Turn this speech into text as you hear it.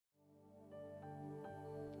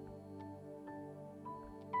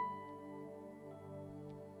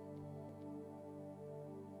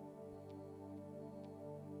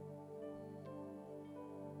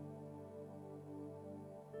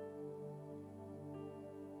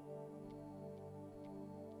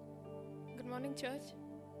morning, church.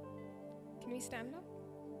 Can we stand up?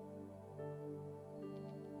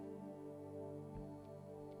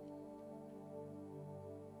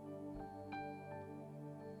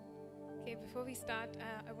 Okay, before we start,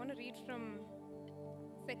 I want to read from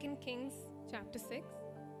 2 Kings chapter 6.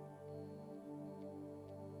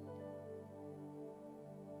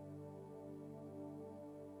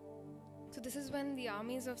 So this is when the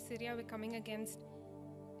armies of Syria were coming against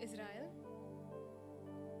Israel.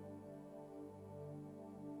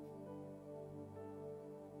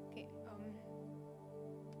 Okay,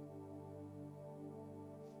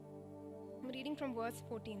 I'm reading from verse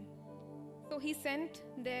 14. So he sent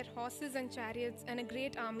their horses and chariots and a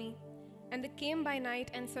great army, and they came by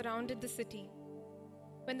night and surrounded the city.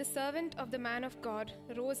 When the servant of the man of God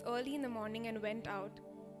rose early in the morning and went out,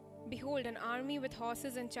 behold, an army with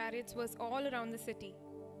horses and chariots was all around the city.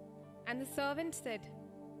 And the servant said,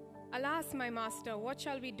 Alas, my master, what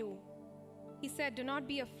shall we do? He said, Do not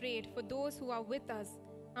be afraid, for those who are with us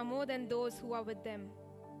are more than those who are with them.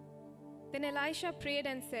 Then Elisha prayed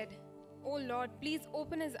and said, O Lord, please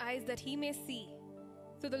open his eyes that he may see.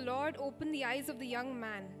 So the Lord opened the eyes of the young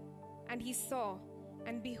man, and he saw,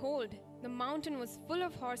 and behold, the mountain was full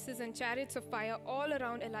of horses and chariots of fire all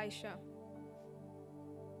around Elisha.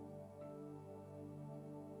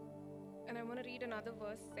 And I want to read another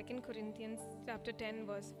verse, 2 Corinthians chapter 10,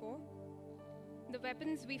 verse 4. The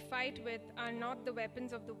weapons we fight with are not the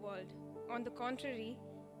weapons of the world. On the contrary,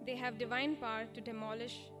 they have divine power to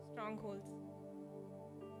demolish strongholds.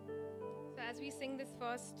 So as we sing this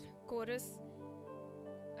first chorus,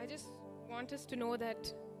 I just want us to know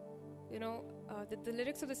that, the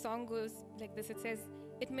lyrics of the song goes like this. It says,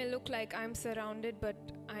 it may look like I'm surrounded, but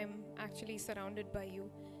I'm actually surrounded by you.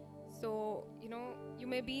 So, you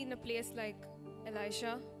may be in a place like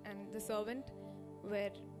Elisha and the servant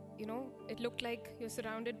where, it looked like you're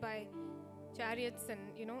surrounded by chariots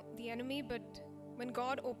and, the enemy. But when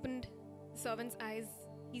God opened the servant's eyes,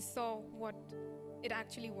 he saw what it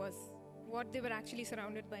actually was, what they were actually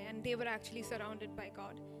surrounded by, and they were actually surrounded by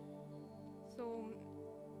God. So,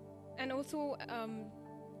 and also,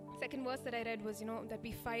 second verse that I read was, that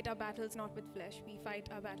we fight our battles not with flesh. We fight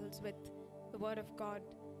our battles with the word of God,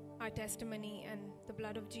 our testimony, and the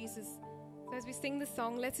blood of Jesus. So as we sing this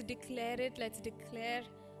song, let's declare it. Let's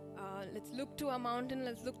look to our mountain.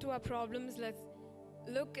 Let's look to our problems. Let's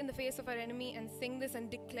look in the face of our enemy and sing this and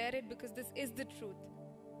declare it, because this is the truth.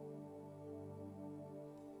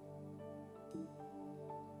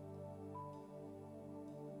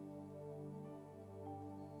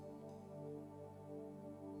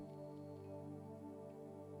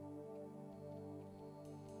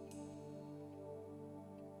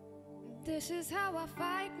 This is how I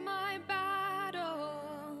fight my battle.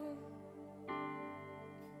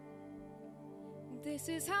 This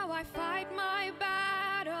is how I fight my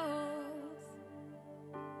battles.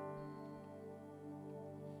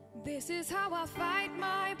 This is how I fight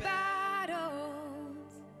my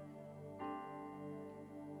battles.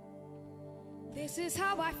 This is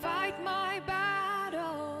how I fight my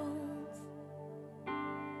battles.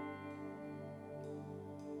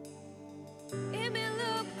 It may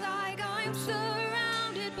look like I'm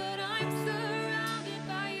surrounded, but I'm surrounded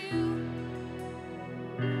by you.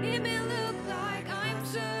 It may look like I'm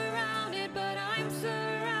surrounded, but I'm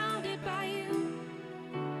surrounded by you.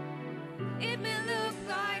 It may look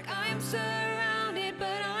like I'm surrounded,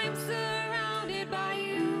 but I'm surrounded by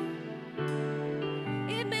you.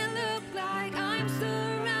 It may look like I'm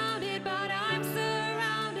surrounded, but I'm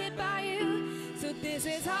surrounded by you. So this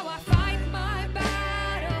is how I fight my battles.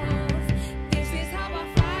 This is how I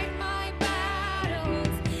fight my battles.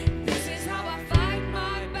 This is how I fight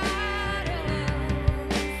my battles.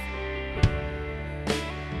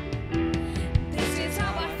 This is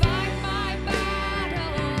how I fight my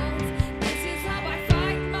battles. This is how I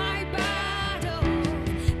fight my battles.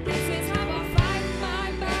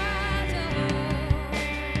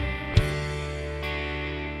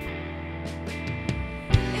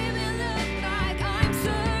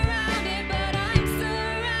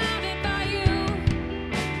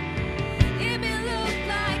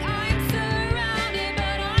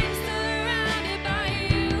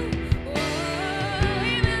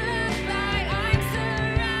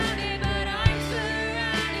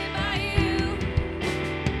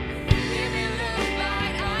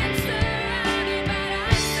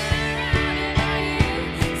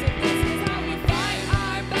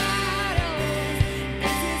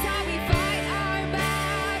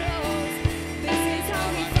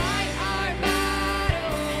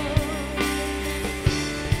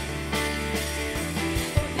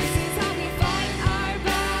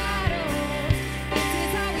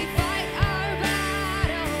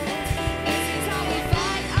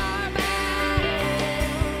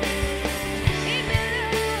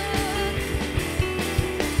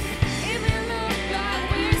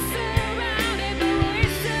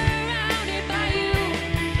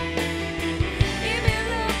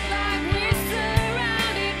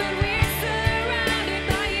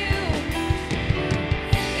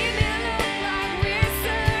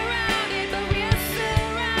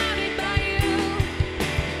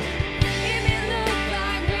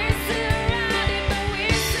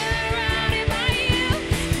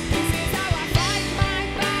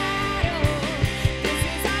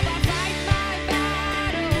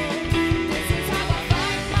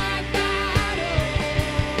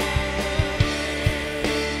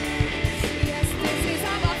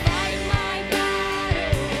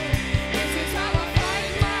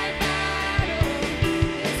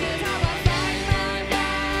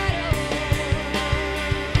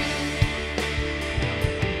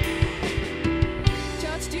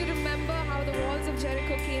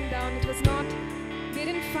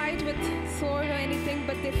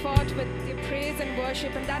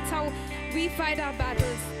 worship. And that's how we fight our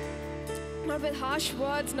battles. Not with harsh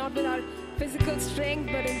words, not with our physical strength,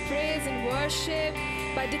 but in praise and worship,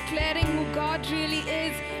 by declaring who God really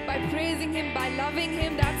is, by praising Him, by loving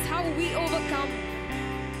Him. That's how we overcome.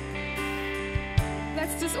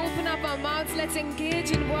 Let's just open up our mouths. Let's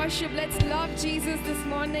engage in worship. Let's love Jesus this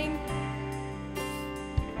morning.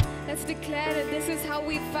 Let's declare it. This is how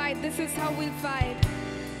we fight. This is how we'll fight.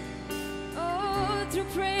 Oh, through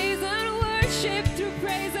praise and worship, through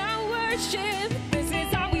praise and worship. This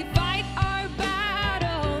is how we fight our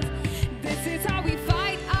battles. This is how we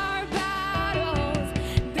fight our battles.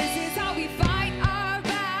 This is how we fight our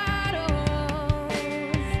battles.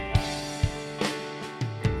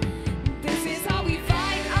 This is how we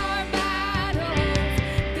fight our battles.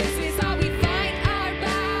 This is how we fight our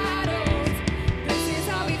battles. This is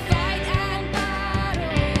how we fight and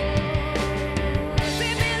battle.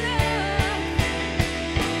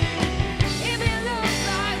 It may look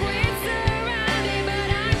like we're surrounded, but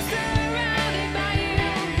I'm surrounded by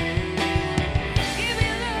you. It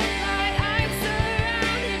may look like I'm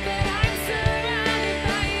surrounded, but I'm surrounded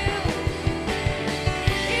by you.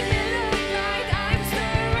 It may look like I'm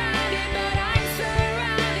surrounded, but I'm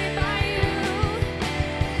surrounded by you.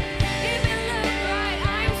 It may look like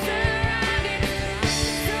I'm surrounded.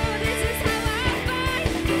 So this is how I fight.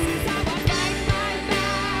 This is how I fight my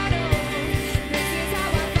battles. This is how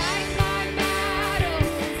I fight my battles.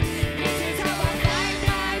 This is how I fight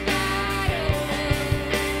my battles.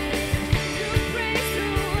 Through praise,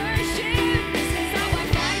 through worship. This is how I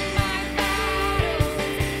fight my battles.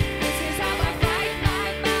 This is how I fight my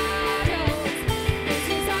battles. This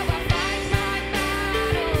is how I fight my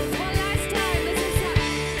battles. One last time. This is how.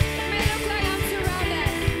 It may look like I'm surrounded.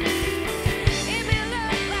 It may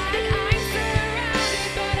look like I'm surrounded,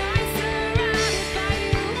 but I'm surrounded by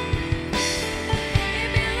you. It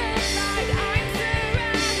may look like I'm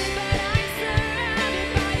surrounded, but I'm surrounded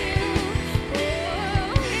by you.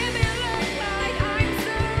 Oh, it may look like I'm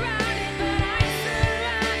surrounded, but I'm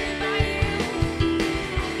surrounded by you.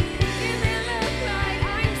 It may look like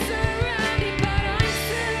I'm surrounded, but I'm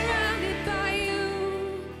surrounded by you.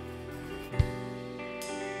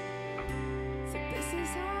 So this is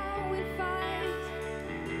how we fight.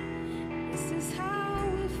 This is how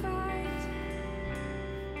we fight.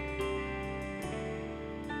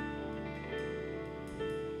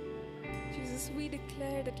 Jesus, we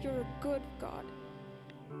declare that you're a good God.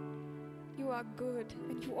 You are good,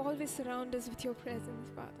 and you always surround us with your presence,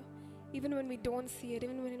 Father. Even when we don't see it,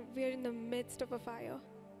 even when we're in the midst of a fire.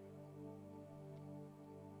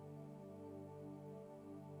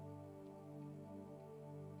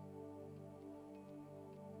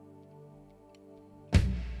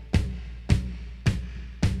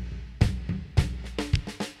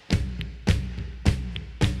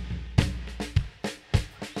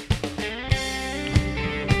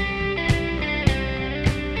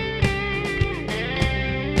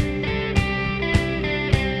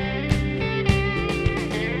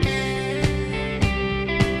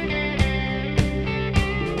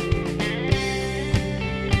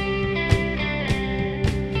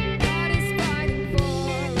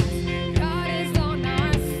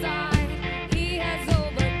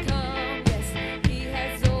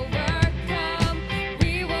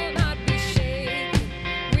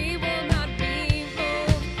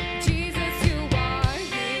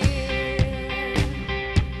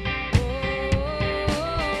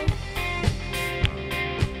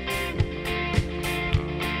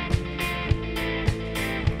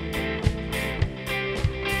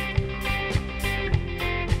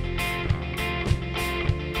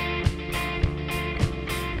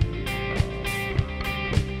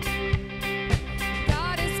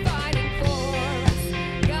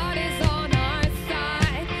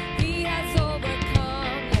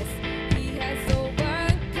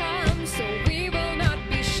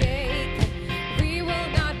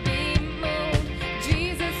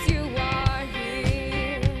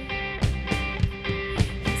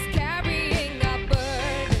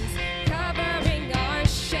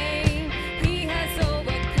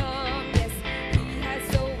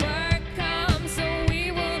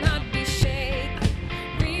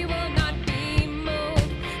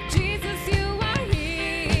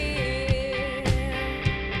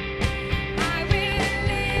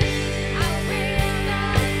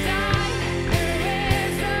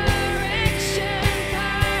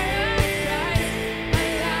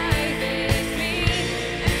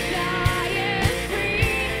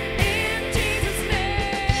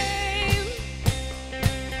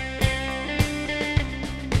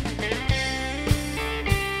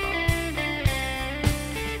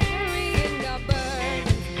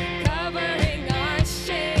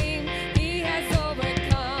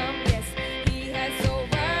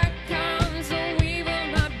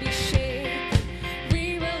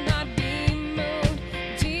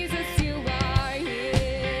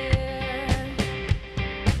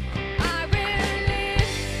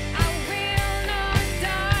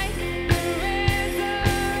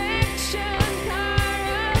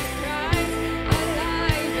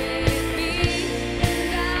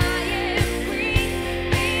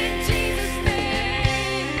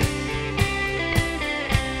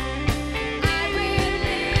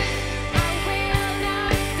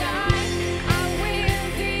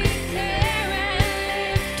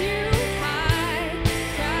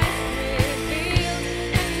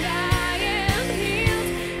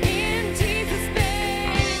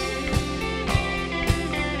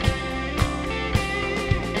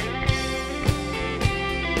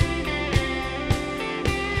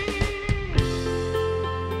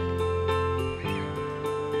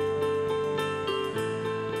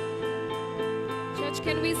 Church,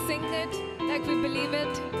 can we sing it like we believe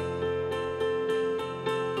it?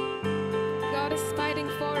 God is fighting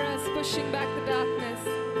for us, pushing back the darkness.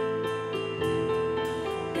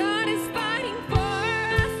 God is fighting for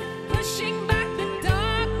us, pushing back the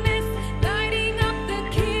darkness, lighting up the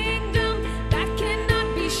kingdom that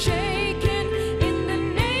cannot be shaken. In the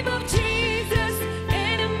name of Jesus,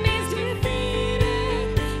 enemies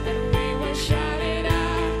defeated, and we will shout it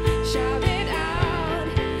out, shout it out.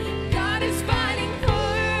 God is fighting for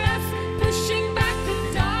us, pushing back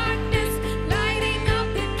the darkness, lighting up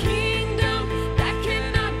the kingdom that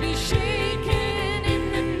cannot be shaken.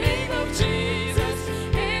 In the name of Jesus,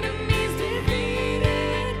 enemies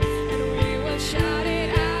defeated, and we will shout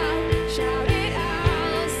it out, shout it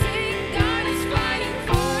out. Sing, God is fighting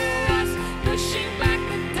for us, pushing back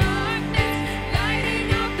the darkness, lighting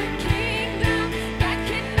up the kingdom that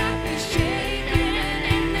cannot be shaken.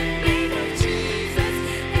 In the name of Jesus,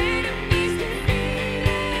 enemies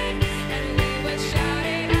defeated, and we will shout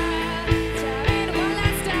it out, shout it one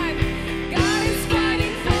last time. God is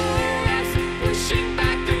fighting for us, pushing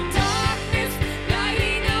back the darkness,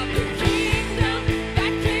 lighting up the kingdom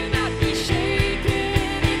that cannot be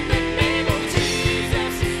shaken. In the name of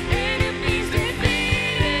Jesus, enemies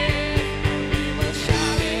defeated, and we will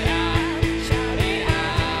shout it out, shout it out.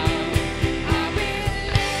 I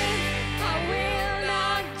will live, I will not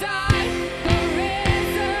die. The resurrection power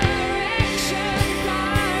of Christ alive in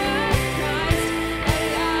me, and I am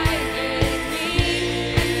free in Jesus'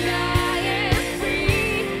 name. I will live, I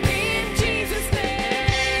will not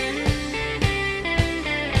die. I will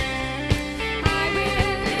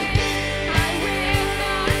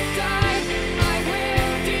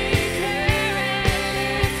declare and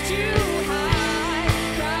lift you high.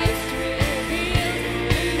 Christ revealed,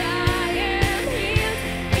 and I am healed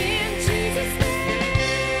in Jesus'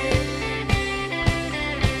 name.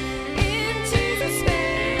 In Jesus'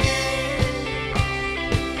 name.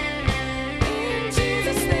 In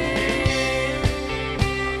Jesus' name.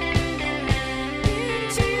 In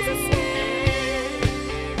Jesus'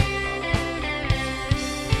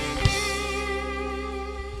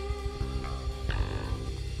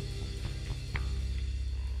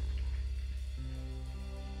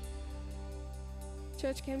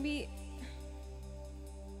 Church, can we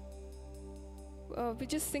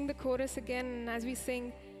just sing the chorus again? And as we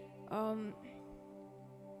sing, I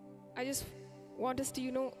just want us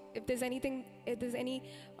to, if there's anything, if there's any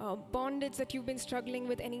bondage that you've been struggling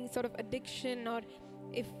with, any sort of addiction, or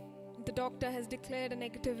if the doctor has declared a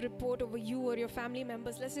negative report over you or your family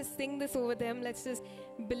members, let's just sing this over them. Let's just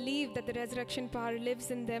believe that the resurrection power lives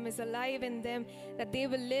in them, is alive in them, that they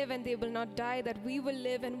will live and they will not die, that we will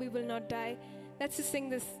live and we will not die. Let's just sing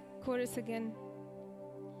this chorus again.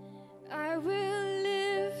 I will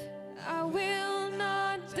live, I will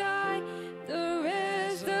not die. The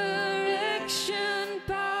resurrection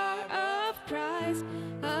power of Christ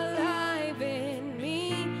alive in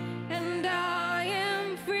me, and I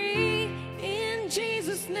am free in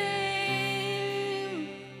Jesus' name.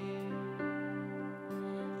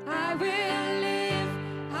 I will live,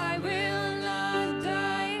 I will not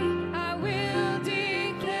die. I will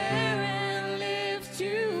declare and lift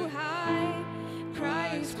you high.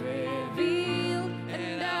 Christ revealed,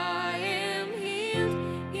 and I am healed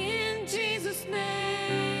in Jesus'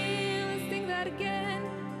 name. Let's sing that again.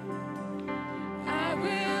 I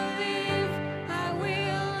will live, I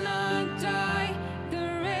will not die.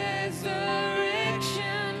 The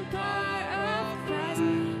resurrection power of Christ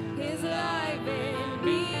is alive in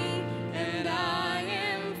me, and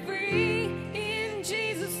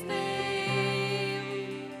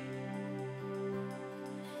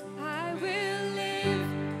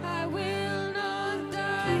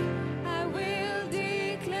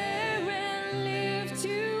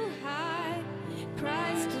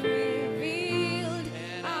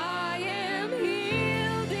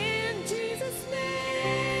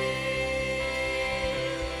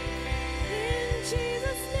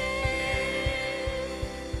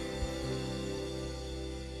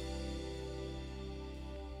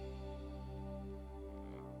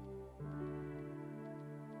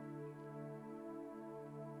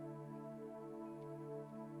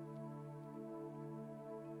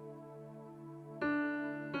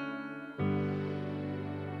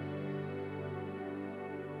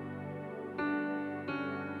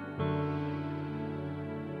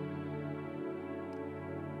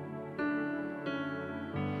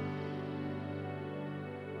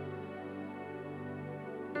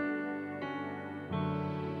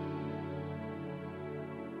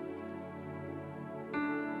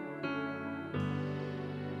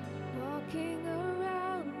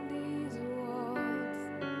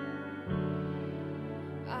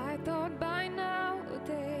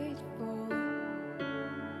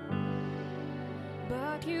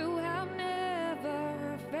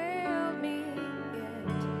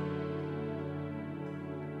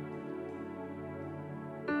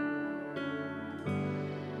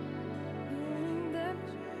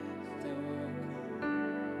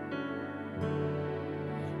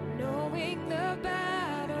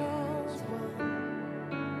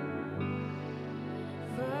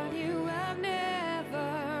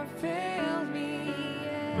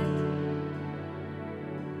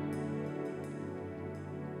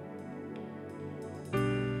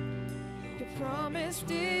promise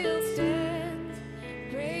still stands.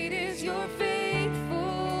 Great is your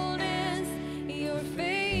faithfulness, your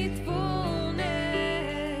faithfulness.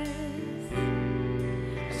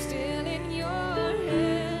 I'm still in your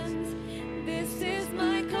hands. This is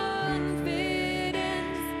my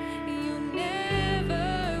confidence. You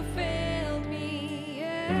never failed me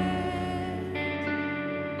yet.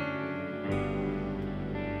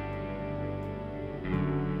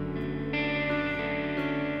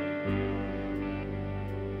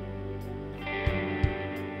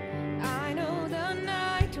 I know the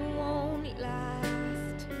night won't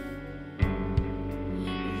last.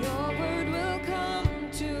 Your word will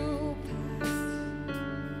come to pass.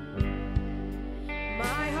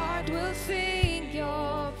 My heart will sing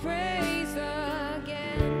your praise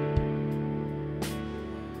again.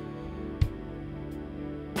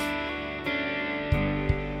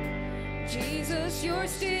 Jesus, you're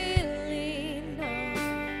still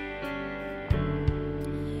enough.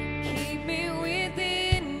 Keep me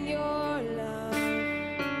within your love.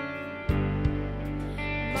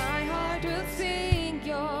 My heart will sing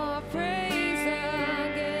your praise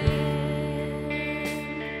again.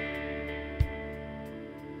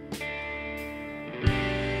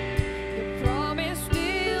 Your promise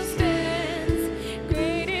still stands.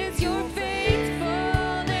 Great is your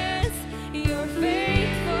faithfulness, your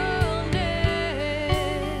faithfulness.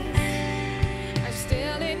 I'm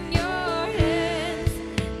still in your hands.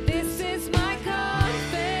 This is my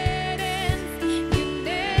confidence. You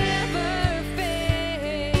never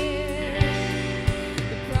fail.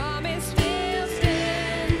 The promise still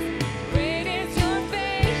stands. Great is your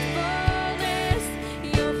faithfulness,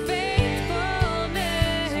 your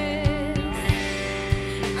faithfulness.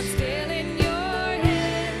 I'm still in your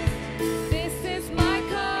hands. This is my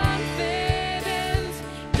confidence.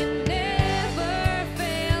 You never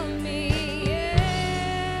fail me yet.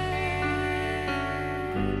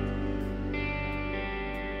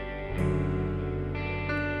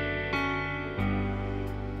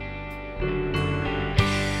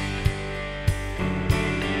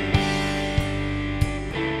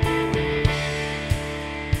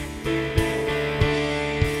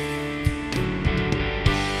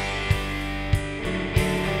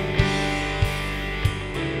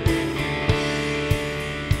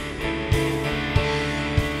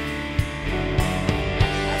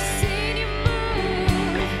 I've seen you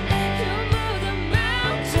move the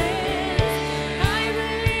mountains. I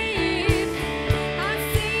believe I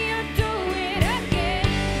see you do it again.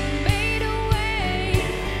 You made a way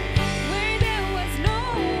where there was no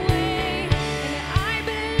way, and I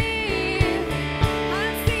believe I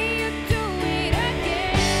see you do it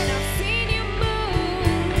again. I've seen you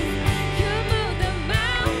move the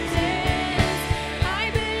mountains. I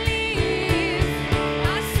believe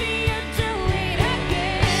I see you do it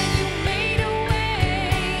again. You made a way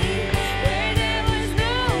where there was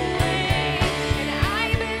no way, and I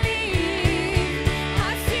believe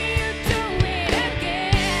I see you do it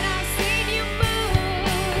again. I've seen you move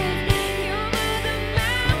the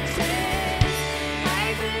mountains. I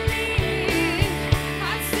believe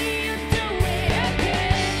I see you do it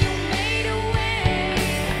again. You made a way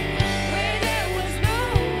where there was no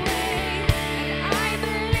way, and I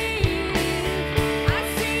believe I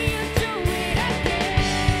see you do it again.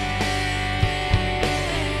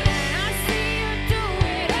 I see you do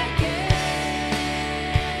it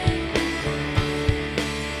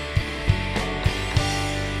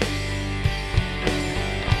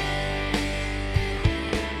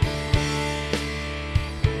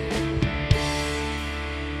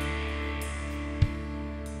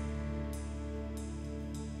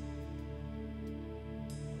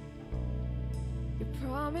Your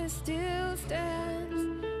promise still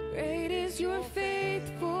stands. Great is your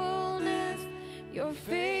faithfulness, your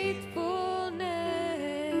faithfulness.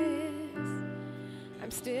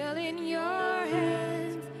 I'm still in your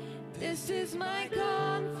hands. This is my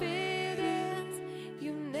confidence.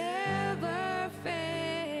 You never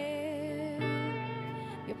fail.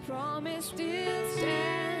 Your promise still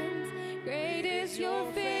stands. Great is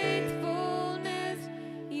your faithfulness,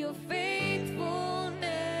 your faithfulness.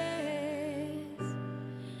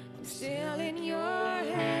 I'm still in your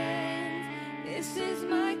hands. This is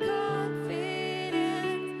my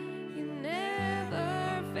confidence. You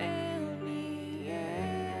never fail me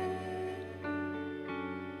yet.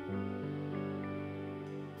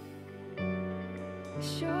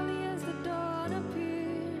 Surely as the dawn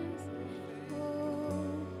appears, oh,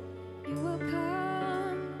 you will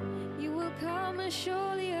come as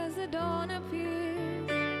surely as the dawn appears.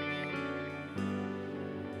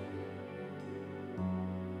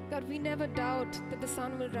 God, we never doubt that the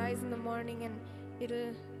sun will rise in the morning and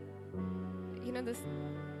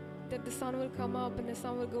that the sun will come up and the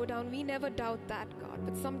sun will go down. We never doubt that, God.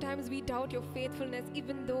 But sometimes we doubt your faithfulness,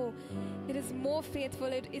 even though it is more faithful,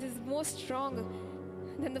 it is more strong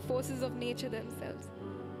than the forces of nature themselves.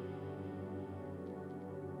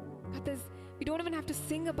 But we don't even have to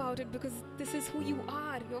sing about it, because this is who you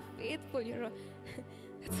are. You're faithful.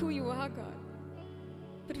 That's who you are, God.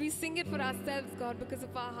 But we sing it for ourselves, God, because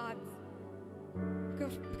of our hearts.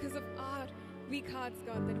 Because of our weak hearts,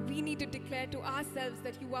 God, that we need to declare to ourselves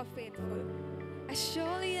that you are faithful. As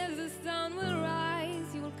surely as the sun will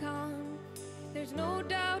rise, you will come. There's no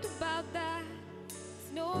doubt about that.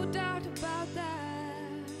 There's no doubt about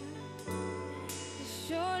that. As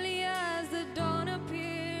surely as the dawn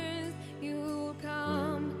appears, you will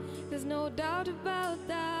come. There's no doubt about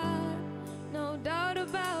that. No doubt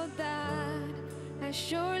about that. As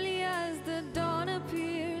surely as the dawn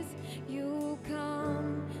appears, you will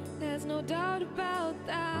come. There's no doubt about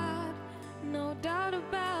that. No doubt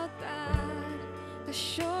about that. As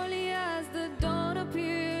surely as the dawn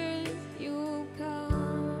appears, you will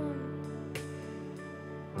come.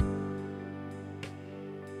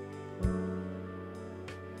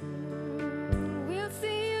 We'll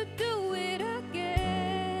see you do it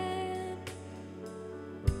again.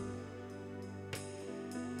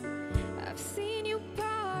 I've seen you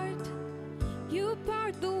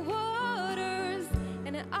part the waters,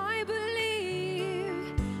 and I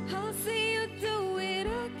believe I'll see you do it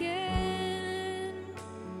again.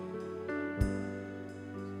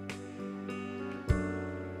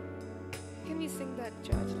 Can we sing that,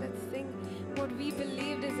 church? Let's sing what we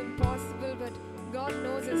believed is impossible, but God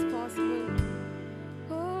knows is possible.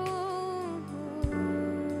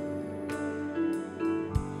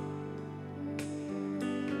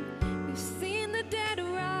 We've seen the dead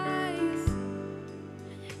rise.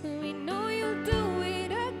 We know you'll do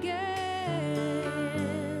it again.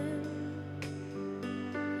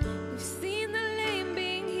 We've seen the lame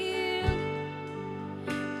being healed.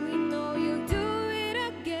 We know you'll do it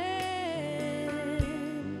again.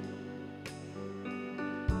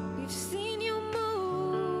 We've seen you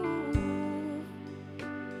move.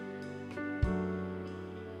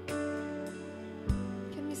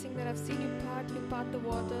 Can we sing that? I've seen you part the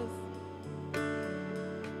waters.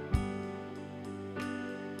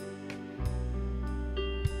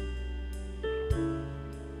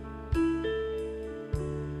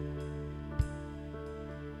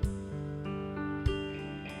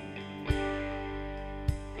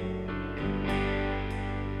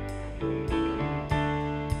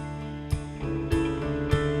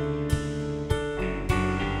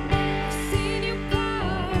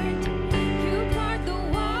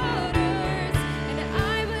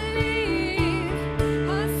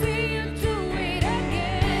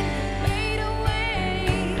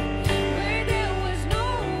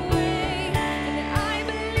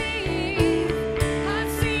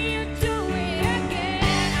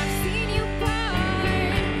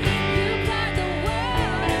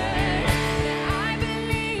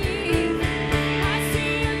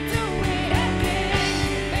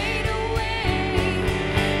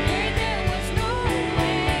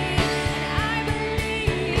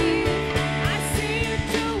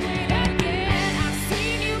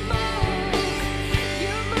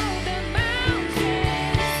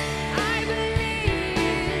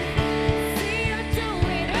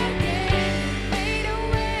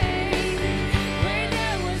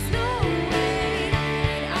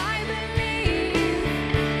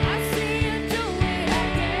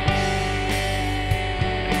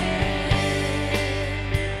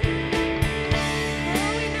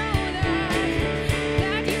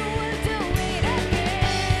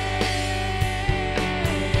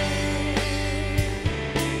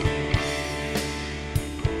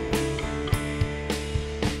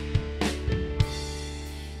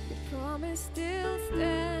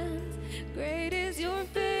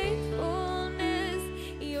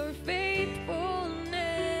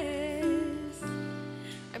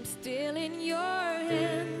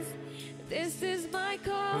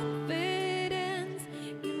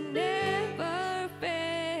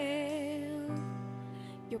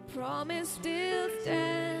 Promise still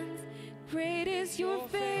stands. Great is your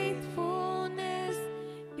faithfulness,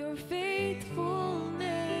 your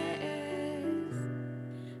faithfulness.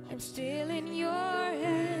 I'm still in your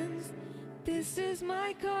hands. This is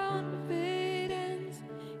my confidence.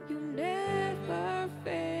 You never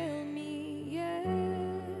fail me yet.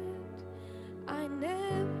 I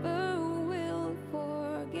never will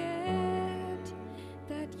forget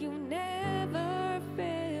that you never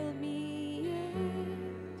fail me yet.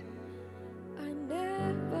 I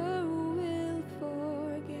never will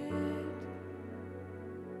forget.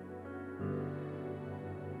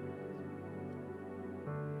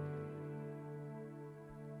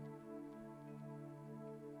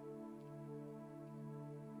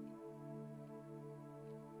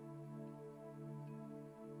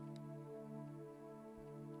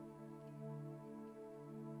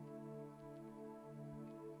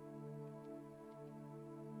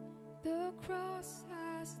 The cross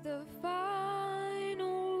has the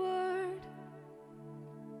final word.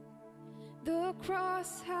 The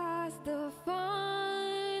cross has the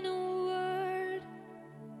final word.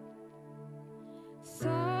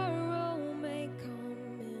 Sorrow may come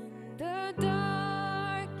in the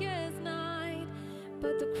darkest night,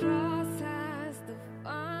 but the cross has the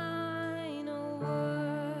final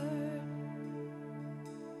word.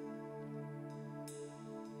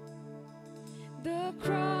 The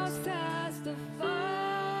cross has the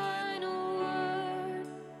final word.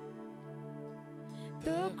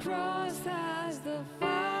 The cross has the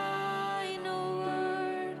final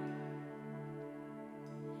word.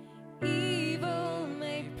 Evil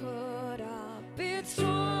may put up its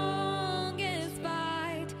strongest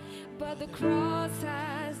fight, but the cross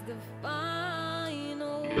has the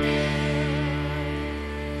final word.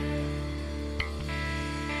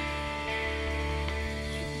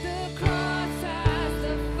 The cross has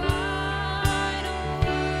the final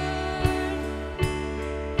word.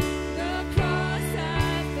 The cross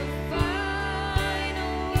has the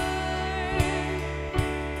final word.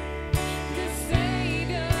 The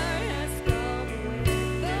Savior has come with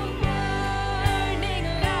the warning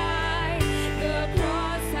light. The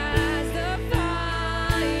cross has the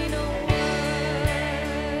final word.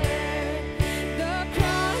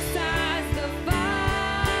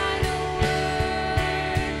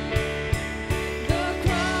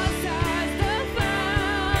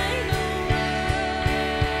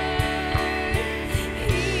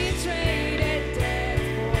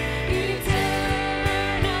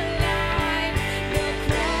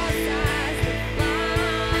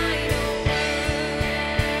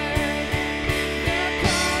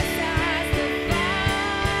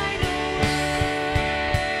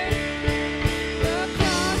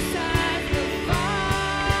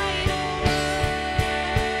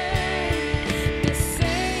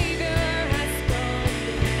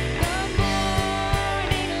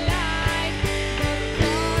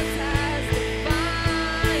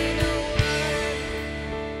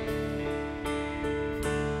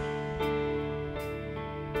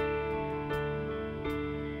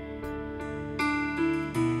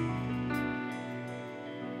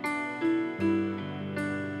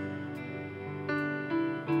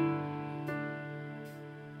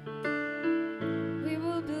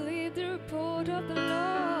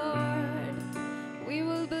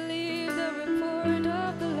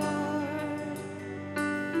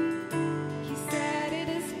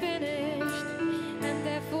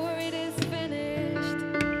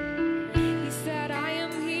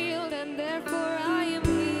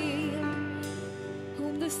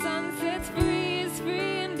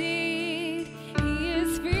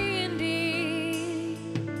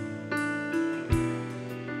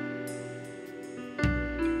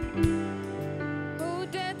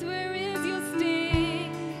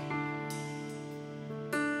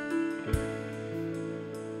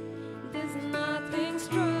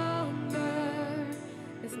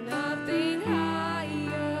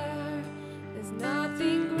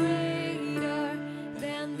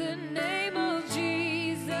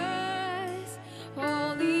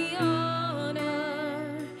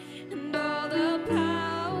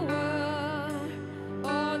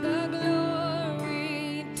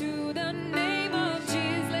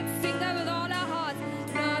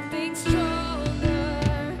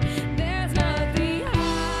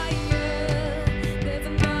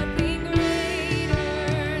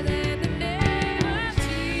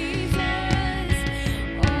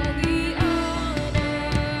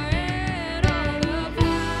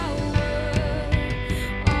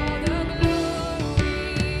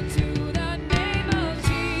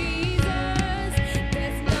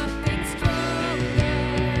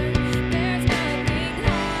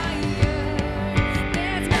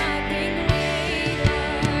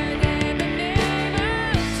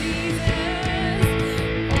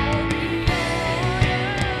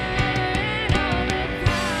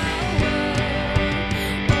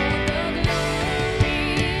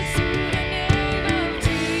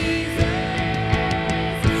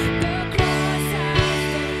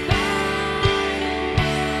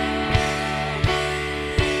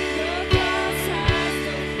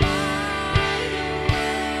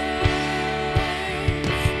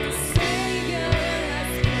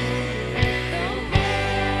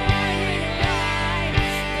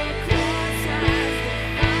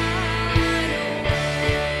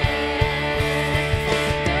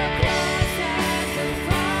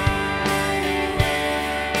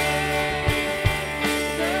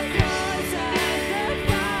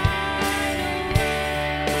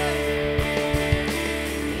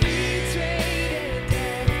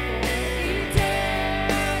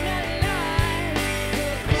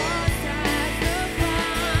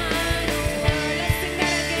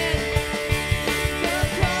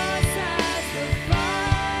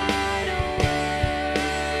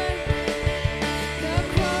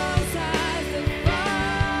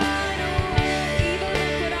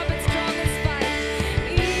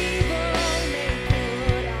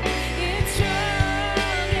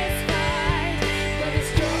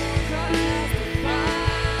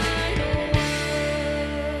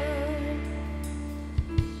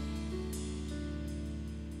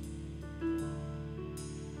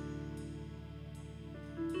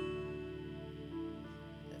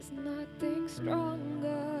 nothing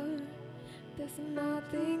stronger, there's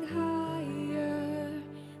nothing higher,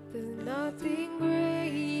 there's nothing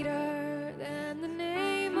greater than the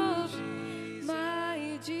name of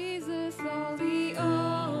my Jesus. All the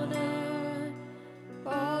honor,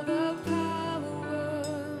 all the power,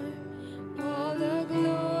 all the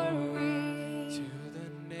glory to the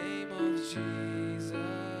name of Jesus.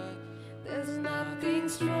 There's nothing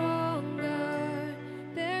stronger,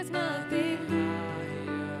 there's nothing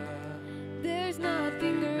higher, there's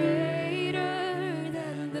nothing greater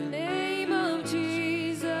than the name of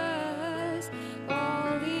Jesus.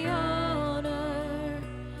 All the honor,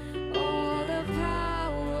 all the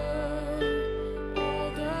power,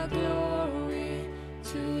 all the glory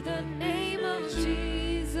to the name of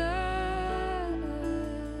Jesus.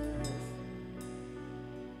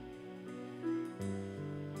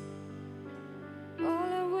 All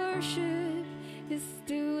our worship is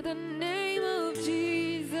to the name of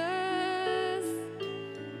Jesus.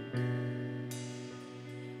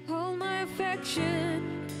 All my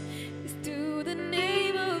affection is to the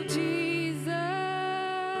name of Jesus.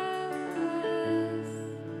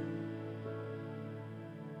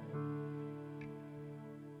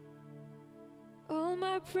 All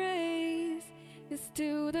my praise is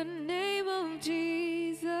to the name of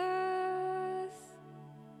Jesus.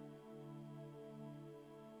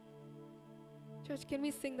 Church, can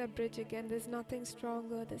we sing that bridge again? There's nothing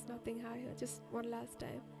stronger, there's nothing higher. Just one last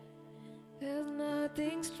time. There's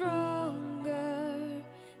nothing stronger,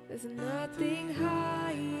 there's nothing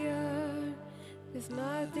higher, there's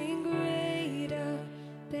nothing greater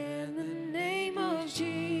than the name of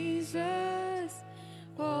Jesus.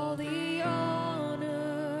 All the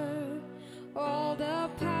honor, all the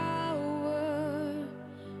power,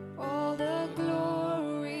 all the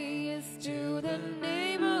glory is to the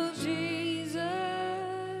name of Jesus.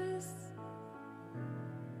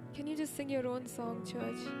 Can you just sing your own song,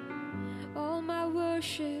 church? All my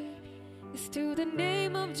worship is to the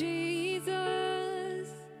name of Jesus.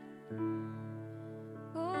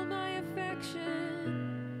 All my affection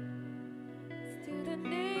is to the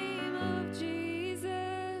name of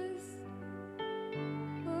Jesus.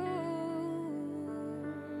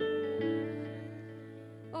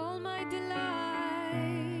 All my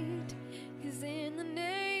delight is in the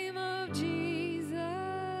name of Jesus.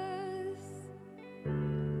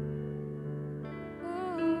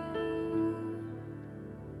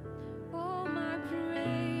 All my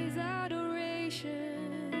praise,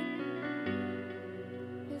 adoration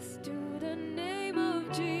is to the name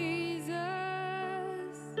of Jesus.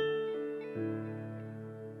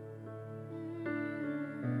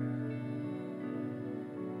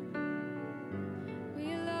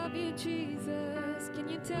 We love you, Jesus. Can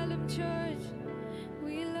you tell him, church?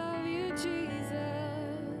 We love you, Jesus.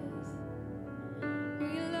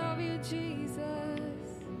 We love you, Jesus.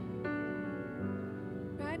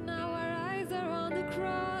 Right now our eyes are on the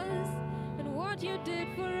cross and what you did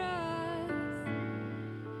for us.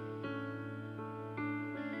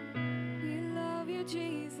 We love you,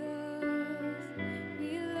 Jesus.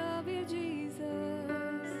 We love you, Jesus.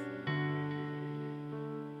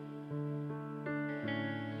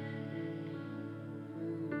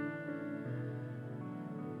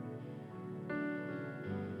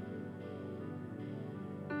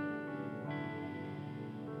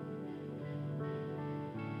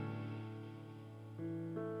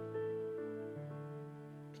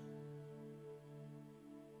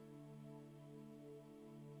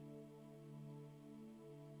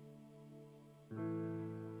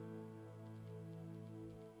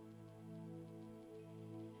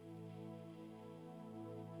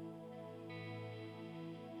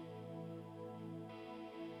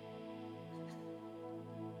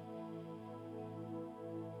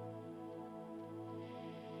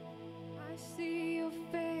 I see your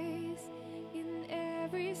face in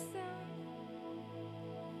every sound.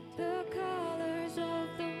 The colors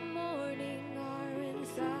of the morning are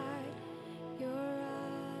inside your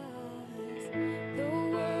eyes. The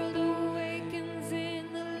world awakens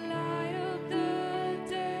in the light of the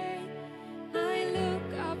day. I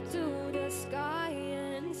look up to the sky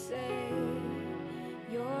and say,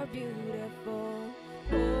 you're beautiful.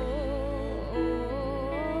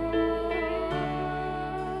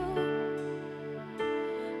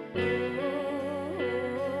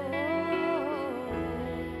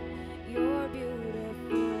 You're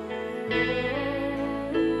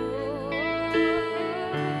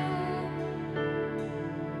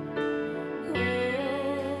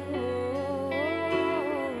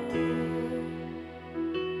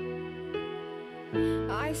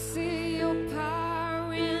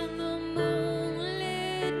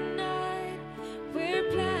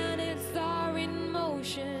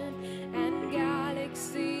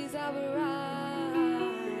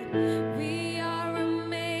We are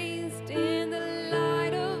amazed in the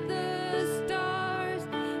light of the stars.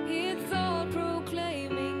 It's all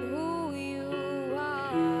proclaiming who you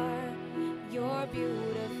are. You're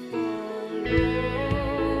beautiful.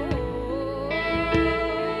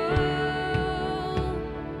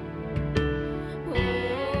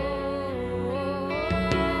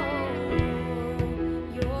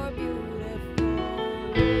 You're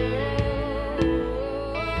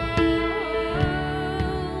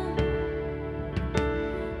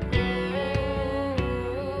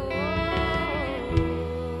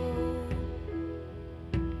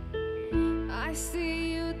I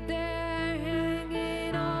see you there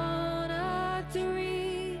hanging on a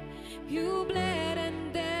tree. You bled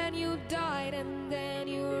and then you died and then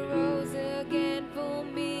you rose again for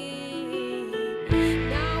me.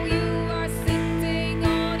 Now you are sitting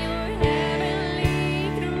on your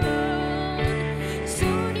heavenly throne.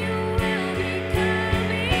 Soon you will be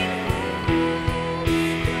coming home.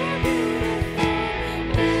 You're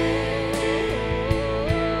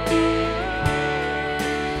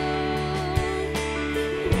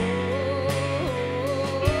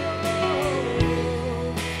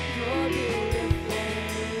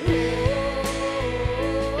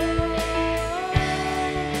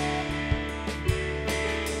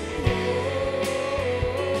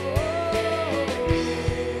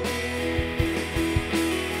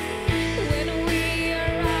When we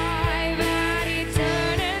arrive at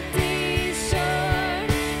eternity's shore,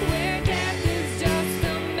 where death is just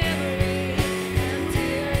a memory and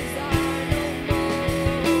tears are no more,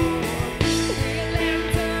 we'll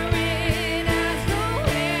enter in as the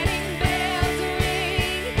wedding bells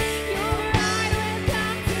ring. Your bride will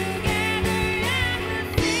come together and we'll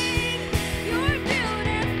sing. You're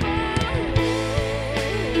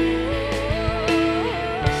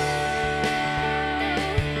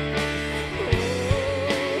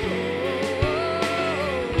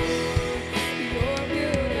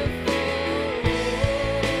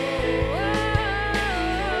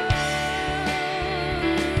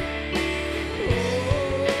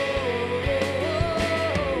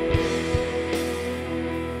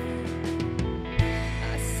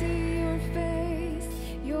I see your face,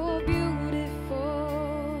 you're beautiful,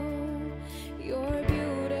 you're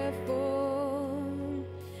beautiful,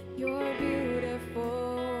 you're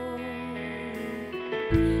beautiful.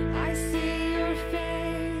 I see your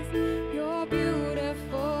face, you're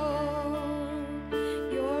beautiful,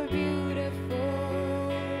 you're beautiful,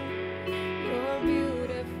 you're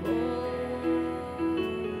beautiful.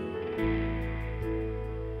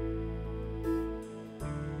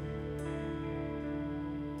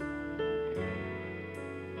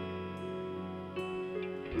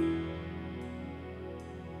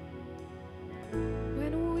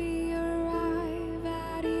 When we arrive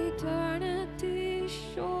at eternity's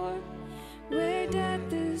shore, where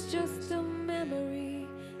death is just a memory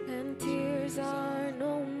and tears are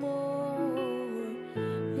no more,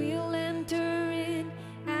 we'll enter in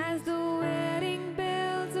as the wedding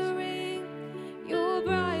bells ring. Your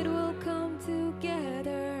bride will come together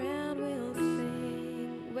and we'll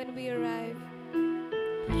sing. When we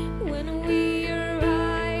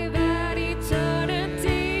arrive at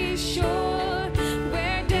eternity's shore,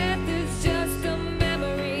 where death is just a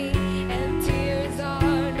memory and tears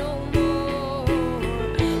are no more,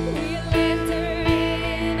 we'll enter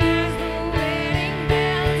in as the wedding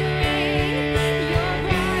bells ring. Your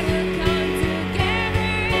bride will come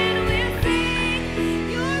together and we'll sing.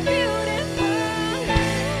 You're beautiful.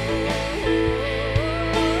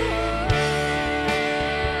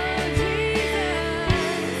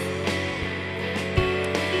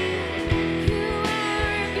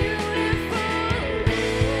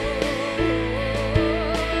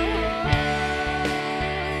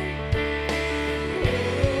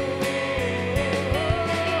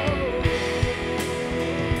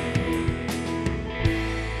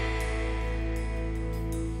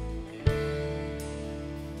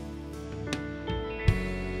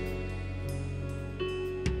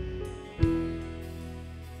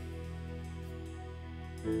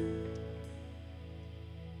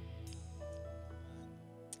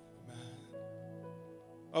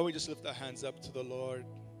 Oh, we just lift our hands up to the Lord.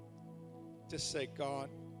 Just say, God,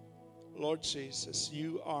 Lord Jesus,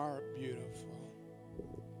 you are beautiful.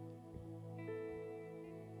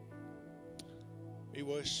 We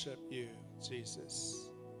worship you, Jesus.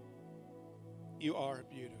 You are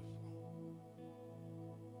beautiful.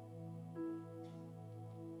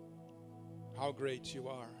 How great you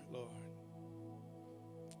are, Lord.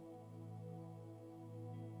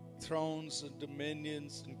 Thrones and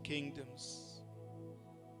dominions and kingdoms,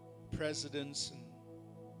 presidents and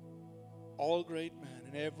all great men,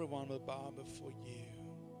 and everyone will bow before you.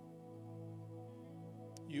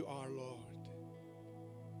 You are Lord.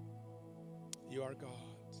 You are God.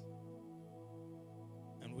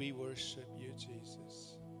 And we worship you,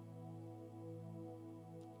 Jesus.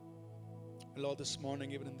 Lord, this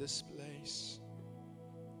morning, even in this place,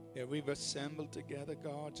 we've assembled together,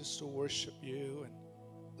 God, just to worship you and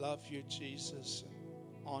love you, Jesus, and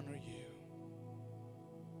honor you.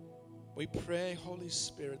 We pray, Holy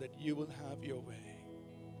Spirit, that you will have your way.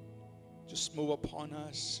 Just move upon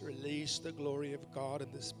us, release the glory of God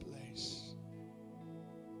in this place.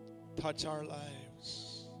 Touch our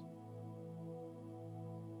lives.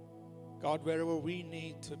 God, wherever we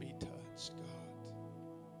need to be touched, God.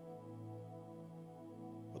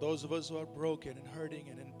 For those of us who are broken and hurting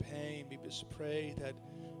and in pain, we just pray that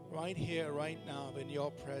right here, right now, in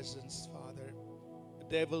your presence, Father,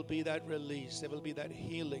 there will be that release, there will be that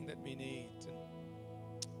healing that we need. And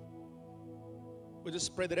we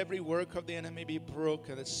just pray that every work of the enemy be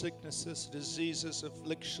broken, that sicknesses, diseases,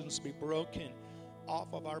 afflictions be broken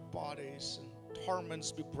off of our bodies, and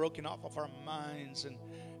torments be broken off of our minds, and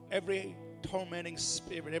every tormenting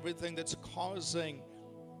spirit, everything that's causing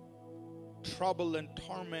trouble and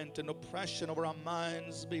torment and oppression over our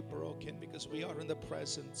minds be broken, because we are in the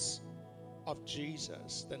presence of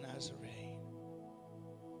Jesus the Nazarene.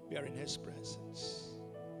 We are in his presence.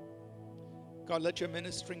 God, let your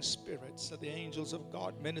ministering spirits, let the angels of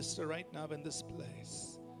God minister right now in this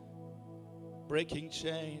place, breaking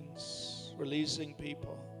chains, releasing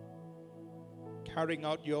people, carrying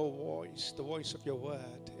out your voice, the voice of your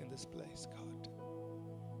word in this place, God.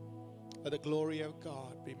 Let the glory of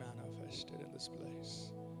God be manifested in this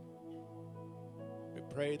place. We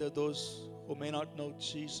pray that those who may not know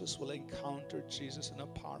Jesus will encounter Jesus in a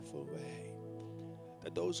powerful way.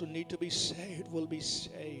 That those who need to be saved will be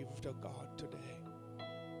saved, oh God, today.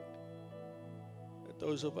 That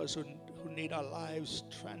those of us who need our lives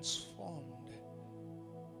transformed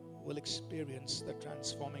will experience the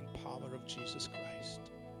transforming power of Jesus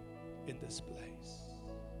Christ in this place.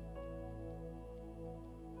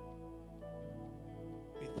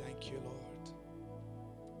 We thank you, Lord.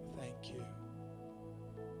 Thank you.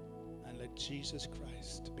 And let Jesus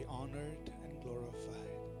Christ be honored and glorified.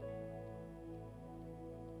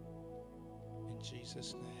 In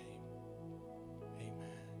Jesus' name.